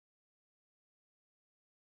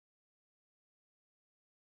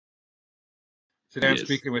Today I'm Yes.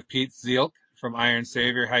 speaking with Piet Sielck from Iron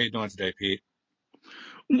Savior. How you doing today, Pete?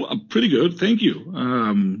 Well, pretty good, thank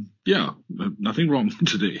you. Yeah, nothing wrong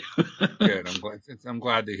today. Good. I'm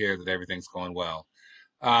glad to hear that everything's going well.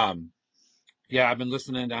 Um, yeah, I've been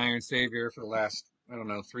listening to Iron Savior for the last, I don't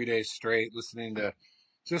know, 3 days straight, listening to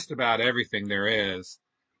just about everything there is.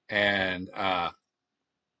 And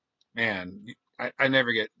man, I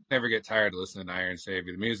never get tired of listening to Iron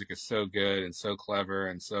Savior. The music is so good and so clever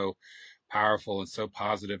and so powerful and so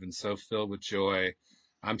positive and so filled with joy.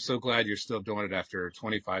 I'm so glad you're still doing it after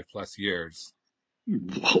 25 plus years.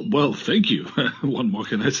 Well, thank you. What more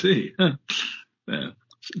can I say? Yeah,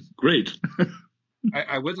 great.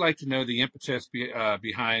 I would like to know the impetus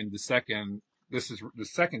behind the second. This is the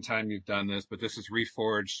second time you've done this, but this is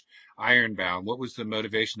Reforged Ironbound. What was the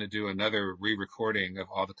motivation to do another re-recording of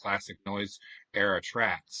all the classic noise era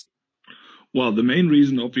tracks? Well, the main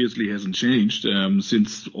reason obviously hasn't changed,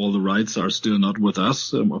 since all the rights are still not with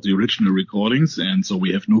us, of the original recordings, and so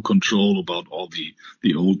we have no control about all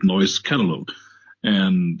the old noise catalog.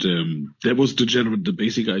 And that was the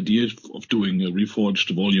basic idea of doing a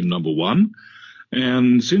Reforged Volume Number One.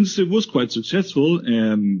 And since it was quite successful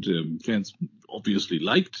and fans obviously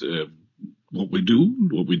liked what we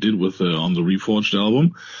did with on the Reforged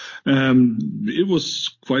album, it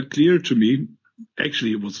was quite clear to me.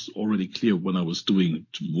 Actually, it was already clear when I was doing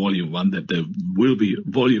Volume One that there will be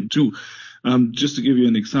Volume Two. Just to give you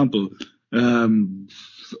an example,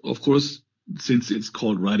 of course, since it's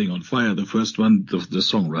called Riding on Fire, the first one, the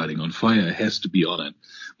song Riding on Fire has to be on it.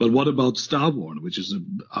 But what about Starborn, which is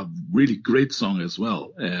a really great song as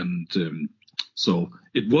well? And so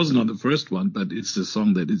it wasn't on the first one, but it's a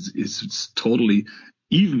song that is totally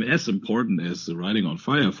even as important as the Riding on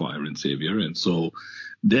Fire for Iron Savior. And so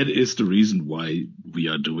that is the reason why we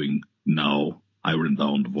are doing now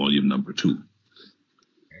Ironbound Volume Number Two.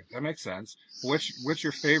 That makes sense. What's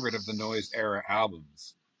your favorite of the noise era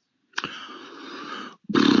albums?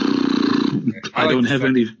 I I like don't the have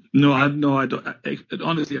second. any. No, I don't.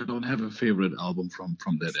 Honestly, I don't have a favorite album from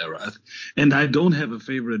that era, and I don't have a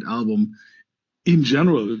favorite album in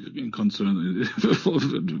general in concern in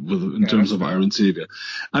Yeah, terms that's of fair. Iron Savior.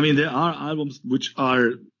 I mean, there are albums which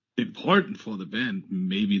are important for the band.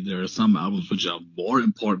 Maybe there are some albums which are more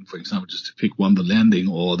important. For example, just to pick one, The Landing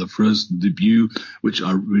or the first debut, which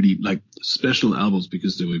are really like special albums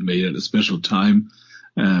because they were made at a special time.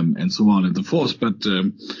 And so on and so forth. But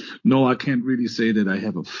no, I can't really say that I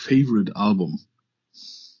have a favorite album.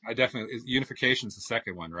 I definitely Unification's the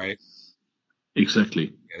second one, right?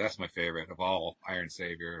 Exactly. Yeah, that's my favorite of all Iron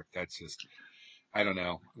Savior. That's just I don't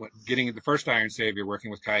know. Getting the first Iron Savior,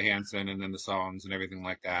 working with Kai Hansen, and then the songs and everything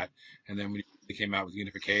like that, and then when he came out with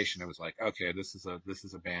Unification, it was like, okay, this is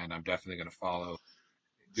a band I'm definitely going to follow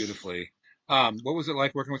dutifully. What was it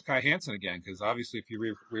like working with Kai Hansen again? Because obviously, if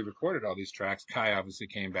you re-recorded all these tracks, Kai obviously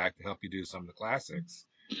came back to help you do some of the classics.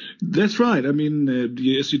 That's right. I mean,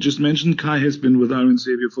 as you just mentioned, Kai has been with Iron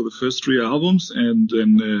Savior for the first three albums, and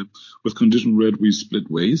then with Condition Red, we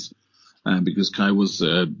split ways. Because Kai was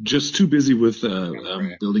just too busy with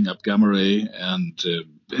Right. building up Gamma Ray,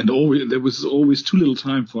 and always, there was always too little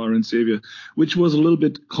time for Iron Savior, which was a little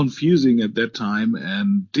bit confusing at that time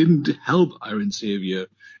and didn't help Iron Savior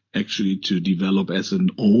actually to develop as an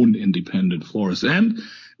own independent force. And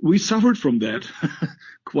we suffered from that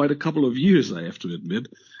quite a couple of years, I have to admit,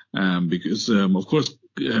 because of course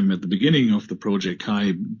at the beginning of the project,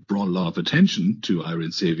 Kai brought a lot of attention to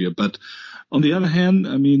Iron Savior, but on the other hand,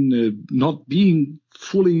 I mean, not being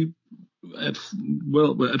fully at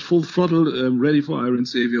full throttle, ready for Iron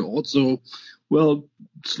Savior, also, well,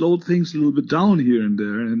 slowed things a little bit down here and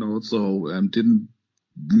there, and also didn't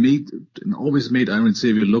make and always made Iron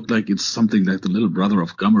Savior look like it's something like the little brother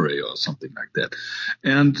of Gamma Ray or something like that,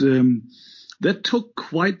 and that took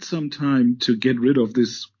quite some time to get rid of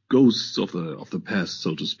this ghosts of the past,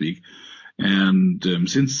 so to speak. And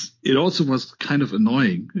since it also was kind of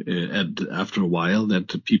annoying after a while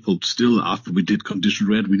that people still, after we did Condition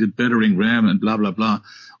Red, we did Battering Ram and blah, blah, blah,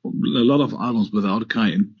 a lot of albums without Kai.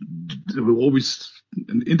 And there were always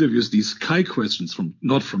in interviews these Kai questions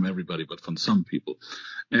not from everybody, but from some people.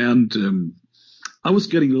 And I was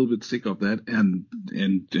getting a little bit sick of that and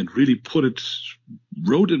really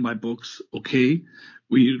wrote in my books, okay,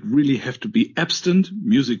 we really have to be absent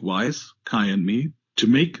music-wise, Kai and me, to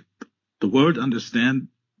make the world understand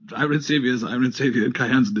Iron Savior is Iron Savior and Kai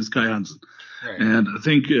Hansen is Kai Hansen. Right. And I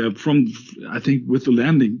think with The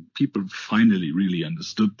Landing, people finally really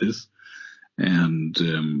understood this. And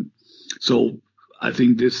so I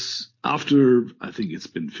think I think it's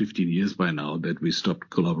been 15 years by now that we stopped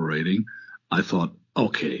collaborating. I thought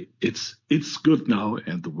okay, it's good now,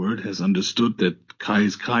 and the world has understood that Kai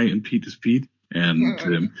is Kai and Piet is Piet. And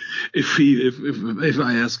if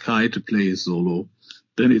I ask Kai to play a solo,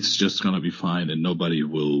 then it's just gonna be fine, and nobody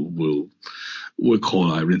will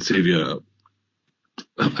call Iron Savior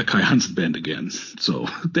a Kai Hansen band again. So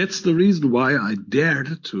that's the reason why I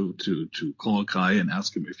dared to call Kai and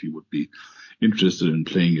ask him if he would be interested in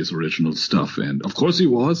playing his original stuff. And of course he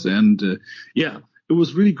was. And yeah, it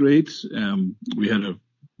was really great. We had a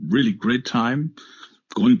really great time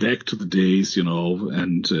going back to the days,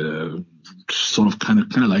 and sort of kind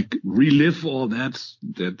of like relive all that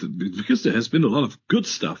because there has been a lot of good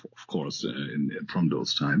stuff, of course, from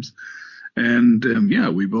those times. And yeah,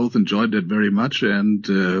 we both enjoyed that very much, and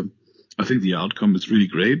I think the outcome is really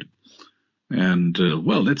great. And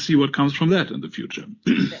well, let's see what comes from that in the future.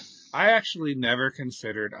 I actually never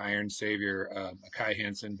considered Iron Savior a Kai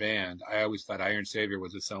Hansen band. I always thought Iron Savior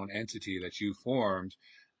was its own entity that you formed,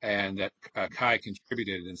 and that Kai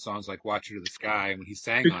contributed in songs like "Watcher to the Sky," and when he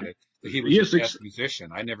sang on it, that he was the best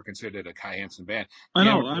musician. I never considered it a Kai Hansen band. I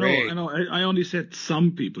know. I only said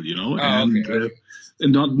some people, and okay.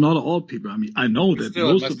 And not all people. I mean, I know that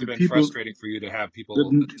still, most it must of the have been people. Frustrating for you to have people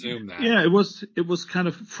assume that. Yeah, it was kind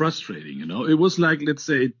of frustrating. It was like, let's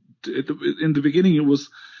say, in the beginning, it was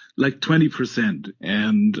like 20%,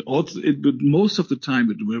 and also but most of the time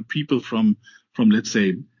it were people from let's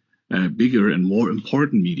say bigger and more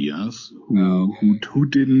important medias who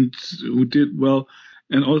did well,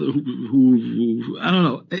 and also who I don't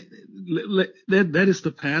know. That is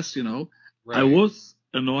the past, Right. I was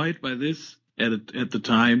annoyed by this at the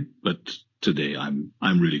time, but today I'm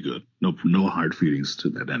really good. No hard feelings to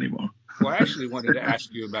that anymore. Well, I actually wanted to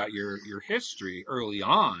ask you about your history early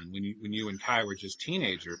on when you and Kai were just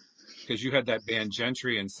teenagers, because you had that band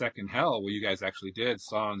Gentry and Second Hell where you guys actually did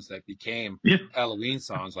songs that became Halloween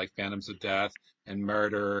songs like Phantoms of Death and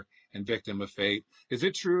Murder and Victim of Fate. Is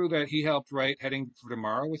it true that he helped write Heading for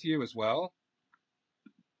Tomorrow with you as well?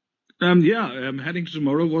 Heading to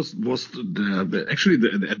Tomorrow was actually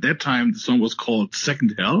at that time the song was called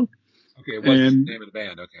Second Hell. Okay, it was the name of the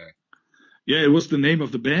band. Okay. Yeah, it was the name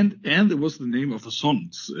of the band, and it was the name of the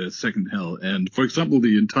songs, Second Hell. And for example,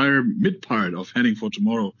 the entire mid part of Heading for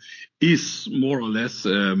Tomorrow is more or less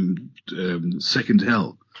Second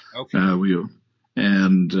Hell. Okay.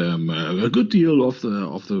 And a good deal of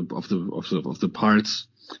the parts,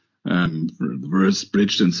 the verse,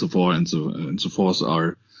 bridge, and so forth and so forth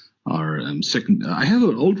are second. I have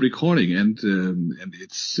an old recording, and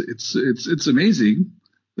it's amazing.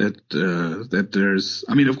 That there's,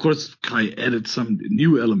 I mean, of course, Kai added some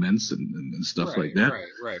new elements and stuff like that,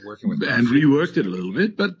 right, working with and reworked it a little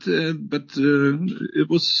bit, but it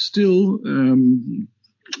was still,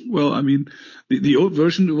 well, I mean, the old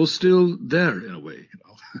version was still there in a way,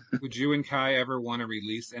 Would you and Kai ever want to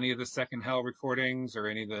release any of the Second Hell recordings or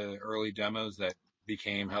any of the early demos that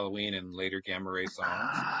became Halloween and later Gamma Ray songs?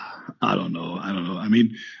 I don't know. I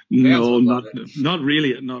mean, no, not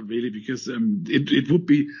really, because it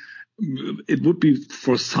would be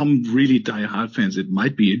for some really diehard fans. It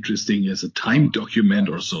might be interesting as a time document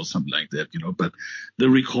or so, something like that, But the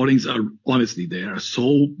recordings are honestly, they are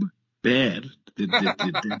so bad that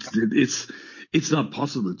it's not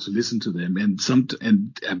possible to listen to them. And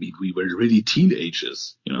I mean, we were really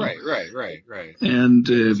teenagers, Right. And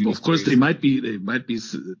of course, they might be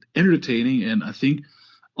entertaining. And I think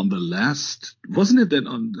on the last, wasn't it that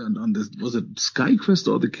on this, was it SkyQuest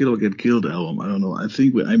or the Kill or Get Killed album? I don't know. I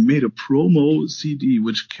think I made a promo CD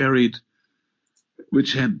which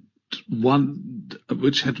had one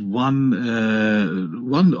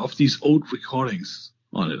of these old recordings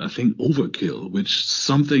on it. I think Overkill, which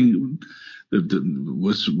something.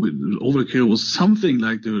 Overkill was something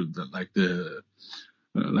like the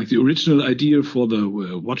original idea for the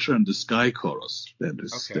Watcher in the Sky chorus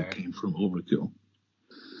that came from Overkill.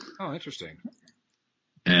 Oh, interesting.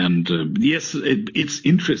 And yes, it's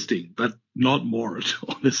interesting, but not more.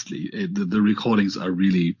 Honestly, the recordings are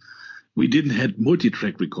really. We didn't have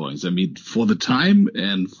multi-track recordings. I mean, for the time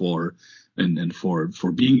and for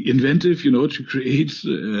being inventive, to create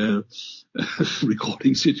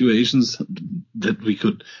recording situations that we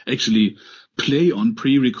could actually play on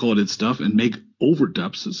pre-recorded stuff and make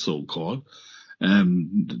overdubs, so-called.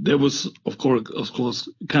 That was, of course,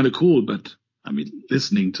 kind of cool, but I mean,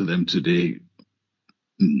 listening to them today,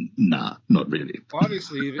 nah, not really. Well,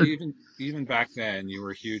 obviously, even back then, you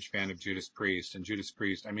were a huge fan of Judas Priest, and Judas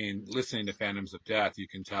Priest. I mean, listening to Phantoms of Death, you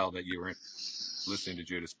can tell that you were listening to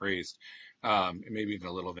Judas Priest, maybe even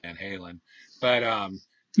a little Van Halen, but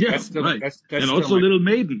right. That's and also Little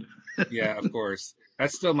Maiden. Yeah, of course.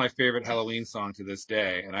 That's still my favorite Halloween song to this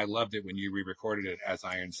day, and I loved it when you re-recorded it as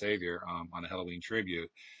Iron Savior on a Halloween tribute.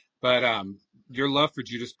 But your love for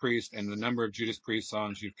Judas Priest and the number of Judas Priest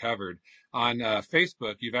songs you've covered on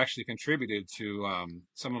Facebook, you've actually contributed to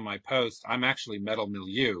some of my posts. I'm actually Metal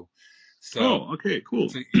Milieu, so Oh, okay, cool.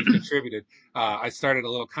 so you've contributed. I started a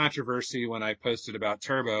little controversy when I posted about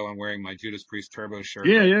Turbo. I'm wearing my Judas Priest Turbo shirt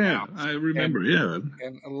Yeah, right yeah, now, I remember. and Yeah,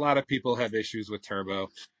 and a lot of people have issues with Turbo,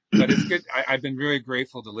 but it's good. I've been really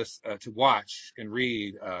grateful to listen, to watch and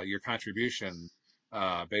read your contribution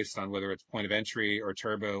based on whether it's Point of Entry or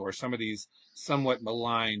Turbo or some of these somewhat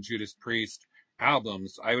maligned Judas Priest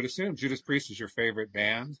albums. I would assume Judas Priest is your favorite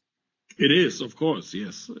band. it is, of course.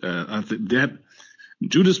 Yes, I think that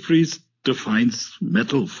Judas Priest defines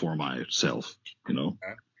metal for myself. You know.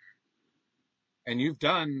 Okay. And you've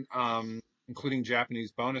done, including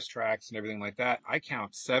Japanese bonus tracks and everything like that. I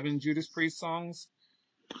count 7 Judas Priest songs.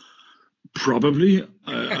 Probably,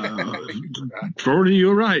 Yeah. probably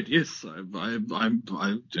you're right. Yes,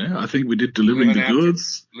 yeah, I think we did delivering Living the after,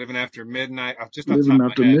 goods, living after midnight. Just off the living top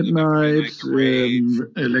of after my head, living after midnight, midnight, the Rage,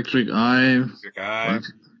 electric eye, Electric Eye. right?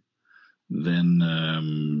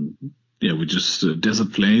 Then, yeah, we just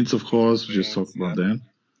desert plains, of course. We just talked about that.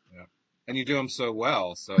 Yeah. And you do them so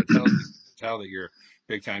well, so it tells you tell that you're a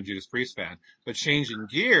big time Judas Priest fan. But changing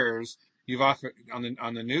gears, you've offered on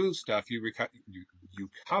the new stuff you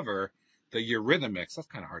cover the Eurythmics. That's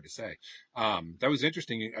kind of hard to say. That was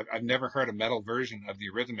interesting. I've never heard a metal version of the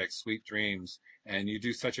Eurythmics, Sweet Dreams, and you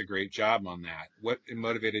do such a great job on that. What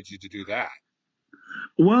motivated you to do that?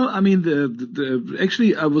 Well, I mean,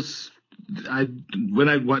 actually, the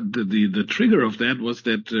trigger of that was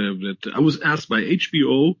that I was asked by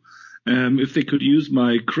HBO if they could use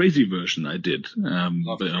my Crazy version I did on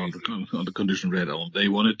the Condition Red album. They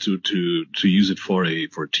wanted to use it for a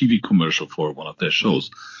TV commercial for one of their shows,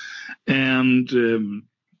 and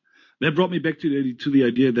that brought me back to the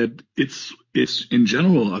idea that it's in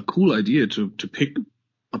general a cool idea to pick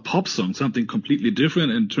a pop song, something completely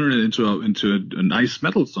different, and turn it into a nice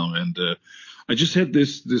metal song. And I just had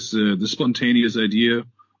this spontaneous idea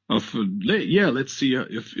of let's see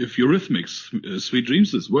if Eurythmics Sweet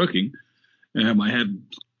Dreams is working. I had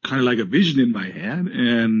kind of like a vision in my head,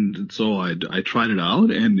 and so I tried it out,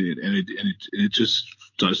 and it just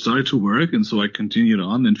started to work, and so I continued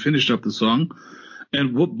on and finished up the song.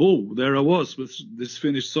 And whoa, there I was with this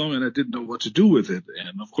finished song, and I didn't know what to do with it.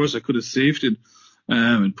 And of course, I could have saved it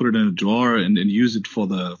and put it in a drawer and use it for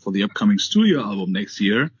the upcoming studio album next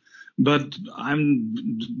year. But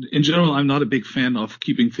in general, I'm not a big fan of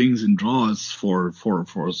keeping things in drawers for a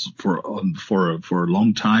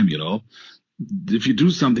long time. You know, if you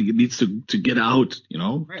do something, it needs to get out. You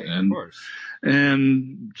know, Right, and of course.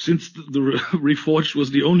 and since the Reforged was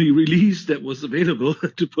the only release that was available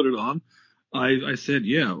to put it on, I said,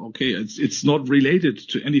 yeah, okay, it's not related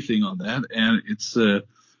to anything on that, and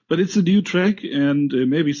but it's a new track, and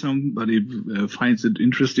maybe somebody finds it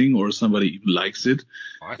interesting, or somebody even likes it.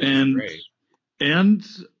 Oh, I think it's great. And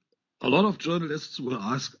a lot of journalists will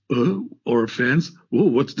ask, or fans, "Whoa,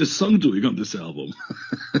 what's this song doing on this album?"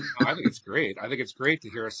 No, I think it's great. I think it's great to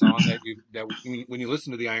hear a song that when you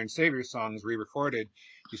listen to the Iron Savior songs re-recorded,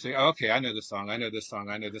 you say, oh, okay, I know this song, I know this song,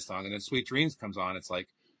 I know this song, and then Sweet Dreams comes on. It's like,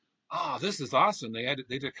 oh, this is awesome. They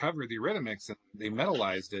did cover the Eurythmics and they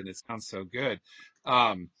metalized it, and it sounds so good.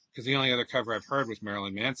 Because the only other cover I've heard was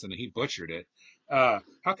Marilyn Manson, and he butchered it.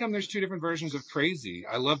 How come there's 2 different versions of Crazy?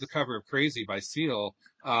 I love the cover of Crazy by Seal,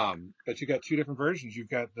 but you got 2 different versions. You've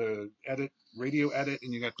got the radio edit,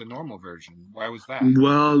 and you got the normal version. Why was that?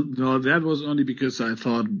 Well, no, that was only because I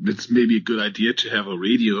thought it's maybe a good idea to have a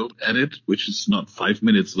radio edit, which is not 5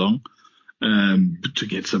 minutes long, to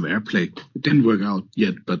get some airplay. It didn't work out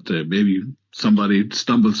yet, but maybe somebody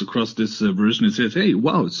stumbles across this version and says, hey,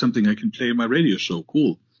 wow, it's something I can play in my radio show.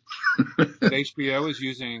 Cool. But HBO is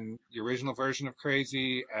using the original version of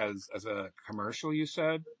Crazy as a commercial, you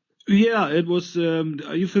said? Yeah, it was.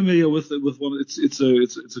 Are you familiar with one? It's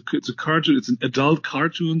a cartoon. It's an adult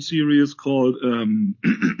cartoon series called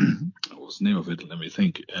what was the name of it? Let me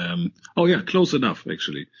think. Oh yeah, Close Enough,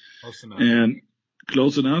 actually. Close Enough. And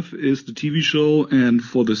Close Enough is the TV show, and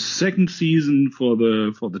for the second season, for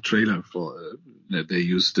the trailer, they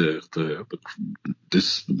used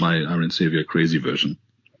my Iron Savior Crazy version.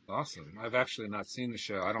 Awesome. I've actually not seen the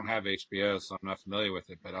show. I don't have HBO, so I'm not familiar with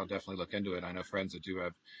it, but I'll definitely look into it. I know friends that do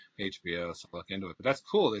have HBO, so I'll look into it. But that's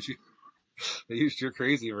cool that they used your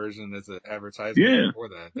Crazy version as an advertisement for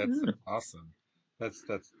that. That's awesome. That's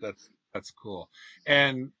cool.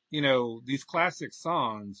 And these classic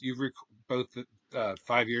songs you've both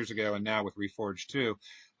 5 years ago and now with Reforged 2,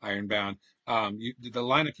 Ironbound. The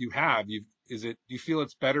lineup you have, do you feel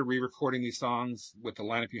it's better re-recording these songs with the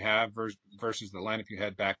lineup you have versus the lineup you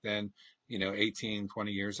had back then, 18,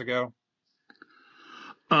 20 years ago?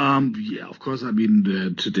 Yeah, of course. I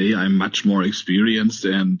mean, today I'm much more experienced,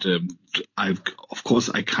 and of course,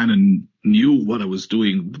 I kind of knew what I was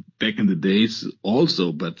doing back in the days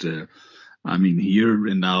also. But I mean, here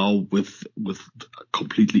and now with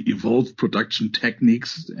completely evolved production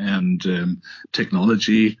techniques and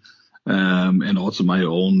technology, and also my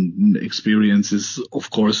own experiences, of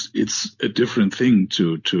course, it's a different thing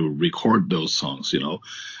to record those songs,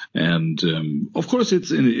 And of course,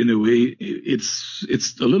 it's in a way,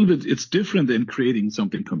 it's a little bit, it's different than creating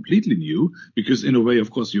something completely new, because in a way, of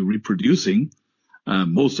course, you're reproducing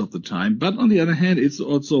most of the time. But on the other hand, it's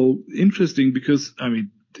also interesting because, I mean,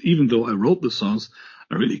 even though I wrote the songs,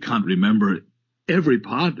 I really can't remember every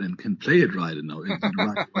part and can play it right in the right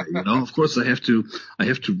way. Of course, I have to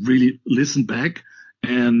really listen back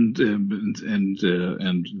and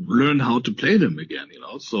learn how to play them again.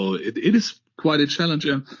 So it is quite a challenge.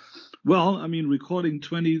 And well, I mean, recording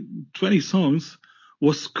 20 songs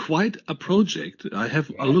was quite a project. I have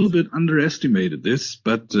a little bit underestimated this,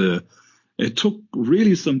 but it took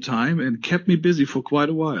really some time and kept me busy for quite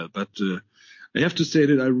a while. But I have to say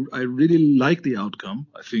that I really like the outcome.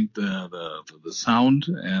 I think the sound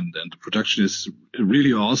and the production is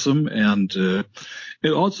really awesome, and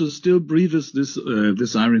it also still breathes this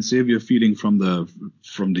Iron Savior feeling from the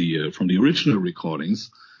original recordings.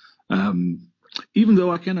 Even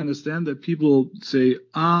though I can understand that people say,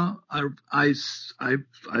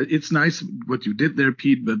 it's nice what you did there,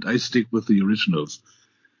 Pete, but I stick with the originals.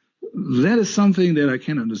 That is something that I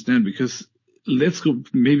can understand, because let's go,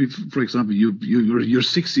 maybe, for example, you're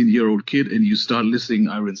 16-year-old kid and you start listening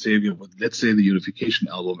Iron Savior with, let's say, the Unification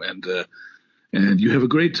album, and you have a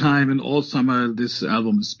great time, and all summer this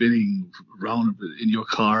album is spinning around in your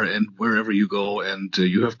car and wherever you go, and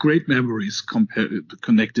you have great memories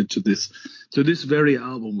connected to this very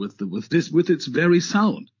album with its very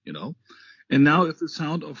sound, And now, if the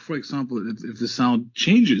sound of, for example, if the sound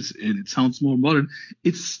changes and it sounds more modern,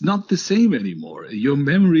 it's not the same anymore. Your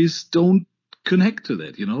memories don't connect to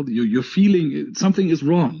that, You're feeling something is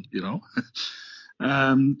wrong,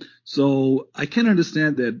 So I can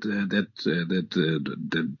understand that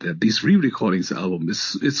these re-recordings album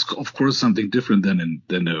is of course something different than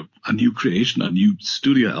a new creation, a new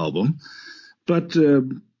studio album. But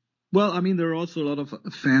well, I mean, there are also a lot of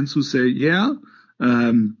fans who say, yeah,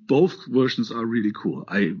 both versions are really cool.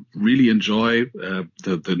 I really enjoy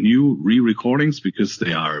the new re-recordings because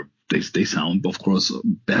they sound, of course,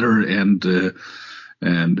 better, and they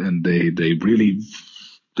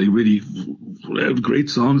really have great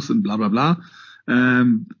songs and blah blah blah.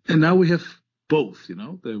 And now we have both.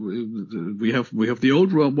 We have the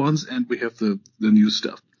old ones and we have the new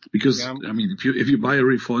stuff. Because I mean, if you buy a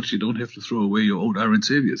Reforged, you don't have to throw away your old Iron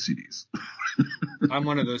Savior CDs. I'm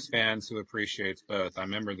one of those fans who appreciates both. I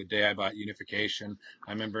remember the day I bought Unification.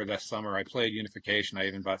 I remember that summer I played Unification. I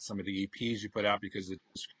even bought some of the EPs you put out because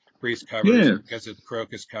it's Priest covers, because of the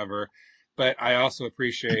Crocus cover. But I also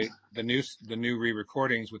appreciate the new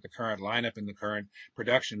re-recordings with the current lineup and the current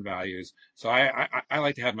production values. So I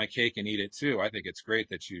like to have my cake and eat it too. I think it's great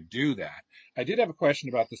that you do that. I did have a question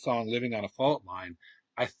about the song "Living on a Fault Line."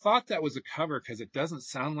 I thought that was a cover because it doesn't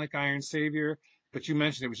sound like Iron Savior, but you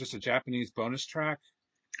mentioned it was just a Japanese bonus track.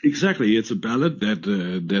 Exactly, it's a ballad that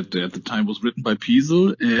at the time was written by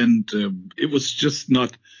Piet, and it was just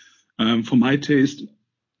not, for my taste,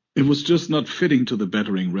 it was just not fitting to the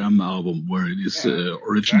Battering Ram album where it is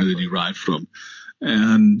originally derived from.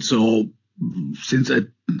 And so, since I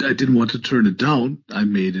didn't want to turn it down, I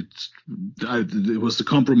made it. It was the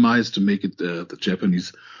compromise to make it the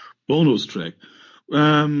Japanese bonus track.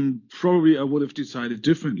 Probably I would have decided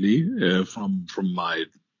differently from my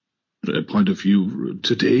point of view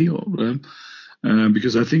today,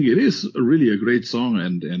 because I think it is really a great song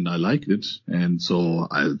and I like it, and so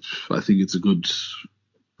I think it's good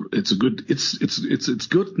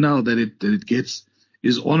now that it gets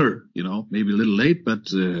his honor, maybe a little late, but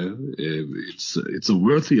it's a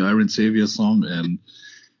worthy Iron Savior song,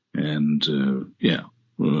 and yeah.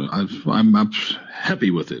 I'm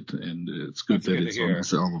happy with it, and it's good that it's on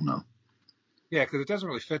this album now. Yeah, because it doesn't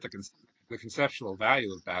really fit the conceptual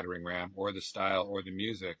value of Battering Ram or the style or the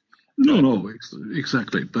music. No,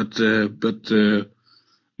 exactly. But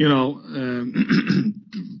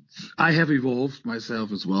I have evolved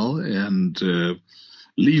myself as well, and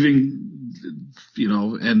leaving,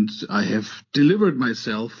 and I have delivered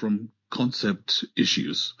myself from concept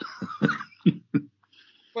issues.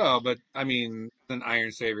 Well, but I mean, an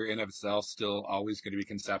Iron Savior in of itself still always going to be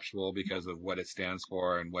conceptual because of what it stands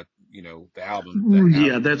for and what, the Yeah,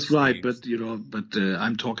 album that's right. receives. But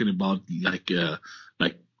I'm talking about like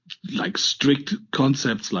like strict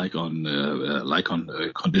concepts like on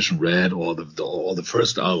Condition Red or the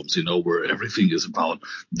first albums, where everything is about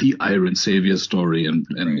the Iron Savior story Right,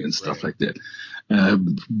 and stuff right. like that.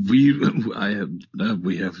 We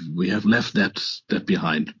we have left that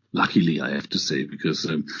behind. Luckily, I have to say, because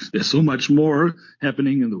there's so much more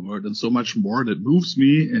happening in the world and so much more that moves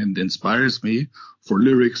me and inspires me for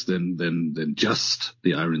lyrics than just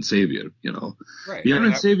the Iron Savior. Right. The And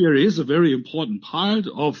Iron Savior is a very important part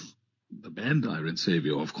of the band Iron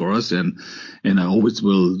Savior, of course, and I always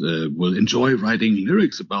will enjoy writing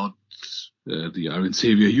lyrics about the Iron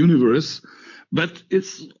Savior universe. But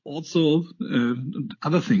it's also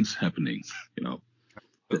other things happening,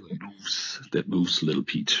 that absolutely. moves little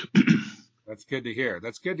Pete. That's good to hear.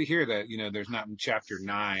 That's good to hear that, there's not in chapter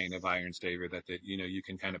 9 of Iron Savior that you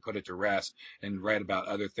can kind of put it to rest and write about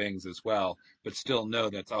other things as well, but still know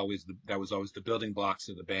that was always the building blocks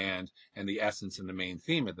of the band and the essence and the main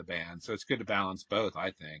theme of the band. So it's good to balance both,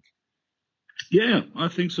 I think. Yeah, I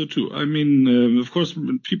think so too. I mean, of course,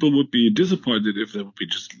 people would be disappointed if there would be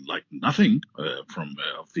just like nothing from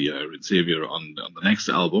of the Iron Savior on the next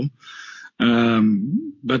album.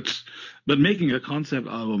 But making a concept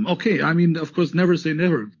album, okay. I mean, of course, never say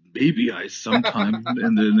never. Maybe I sometime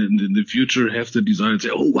in the future have the desire to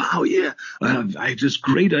say, oh wow, yeah, I have this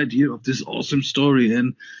great idea of this awesome story,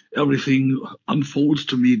 and everything unfolds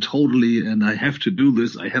to me totally, and I have to do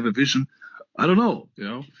this. I have a vision. I don't know,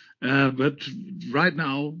 but right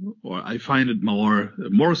now, or I find it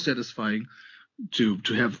more satisfying to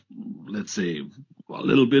have, let's say, a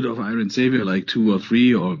little bit of Iron Savior, like 2 or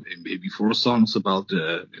 3 or maybe 4 songs about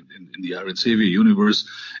in the Iron Savior universe,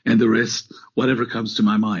 and the rest, whatever comes to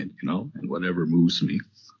my mind, and whatever moves me,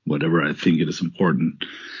 whatever I think it is important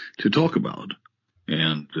to talk about.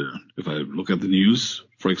 And if I look at the news,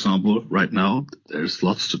 for example, right now, there's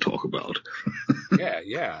lots to talk about.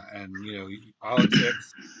 Yeah. And,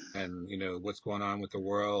 politics and, what's going on with the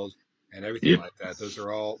world and everything Yeah. like that. Those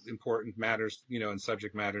are all important matters, and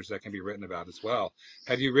subject matters that can be written about as well.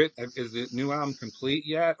 Is the new album complete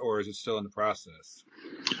yet, or is it still in the process?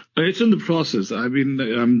 It's in the process. I mean,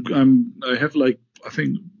 I have I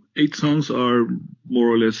think 8 songs are more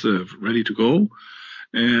or less ready to go.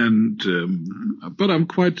 And but I'm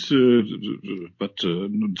quite but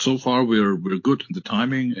so far we're good in the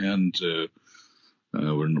timing, and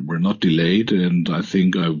we're not delayed, and I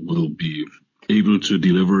think I will be able to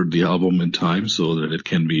deliver the album in time so that it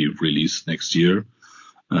can be released next year.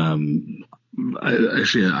 I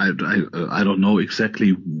don't know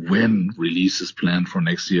exactly when release is planned for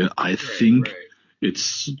next year. I think Right.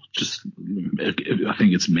 it's I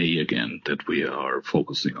think it's May again that we are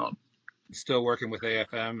focusing on. Still working with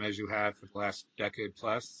AFM as you have for the last decade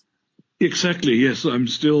plus? Exactly. Yes, I'm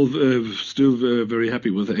still very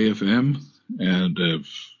happy with AFM, and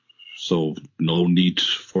so no need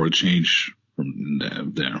for a change from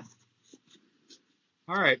there.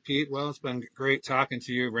 All right, Pete. Well, it's been great talking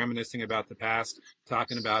to you, reminiscing about the past,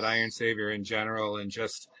 talking about Iron Savior in general, and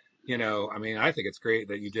just, I mean, I think it's great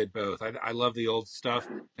that you did both. I love the old stuff,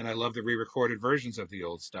 and I love the re-recorded versions of the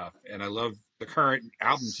old stuff, and I love the current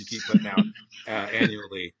albums you keep putting out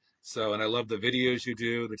annually. So, and I love the videos you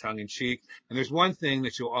do, the tongue in cheek. And there's one thing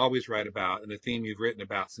that you'll always write about, and the theme you've written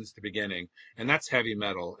about since the beginning, and that's heavy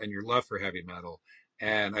metal and your love for heavy metal.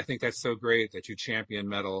 And I think that's so great that you champion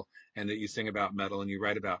metal and that you sing about metal and you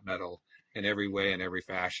write about metal in every way and every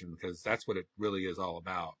fashion, because that's what it really is all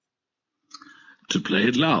about. To play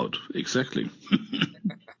it loud, exactly.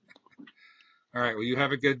 All right. Well, you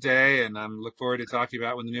have a good day, and I'm look forward to talking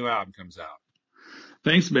about when the new album comes out.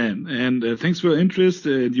 Thanks, man, and thanks for your interest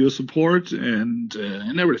and your support and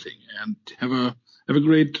everything. And have a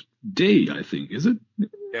great day. I think, is it?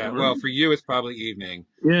 Yeah. Well, for you, it's probably evening.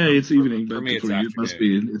 Yeah, it's evening, For but me, it's for you it must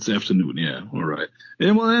be afternoon. it's afternoon. Yeah, all right.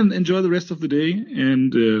 And well, then enjoy the rest of the day,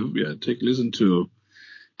 and yeah, take a listen to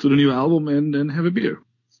the new album, and then have a beer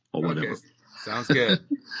or Okay. whatever. Sounds good.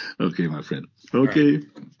 Okay, my friend. All right. Okay,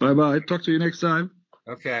 bye bye. Talk to you next time.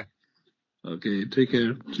 Okay. Okay, take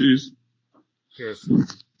care. Cheers. Cheers.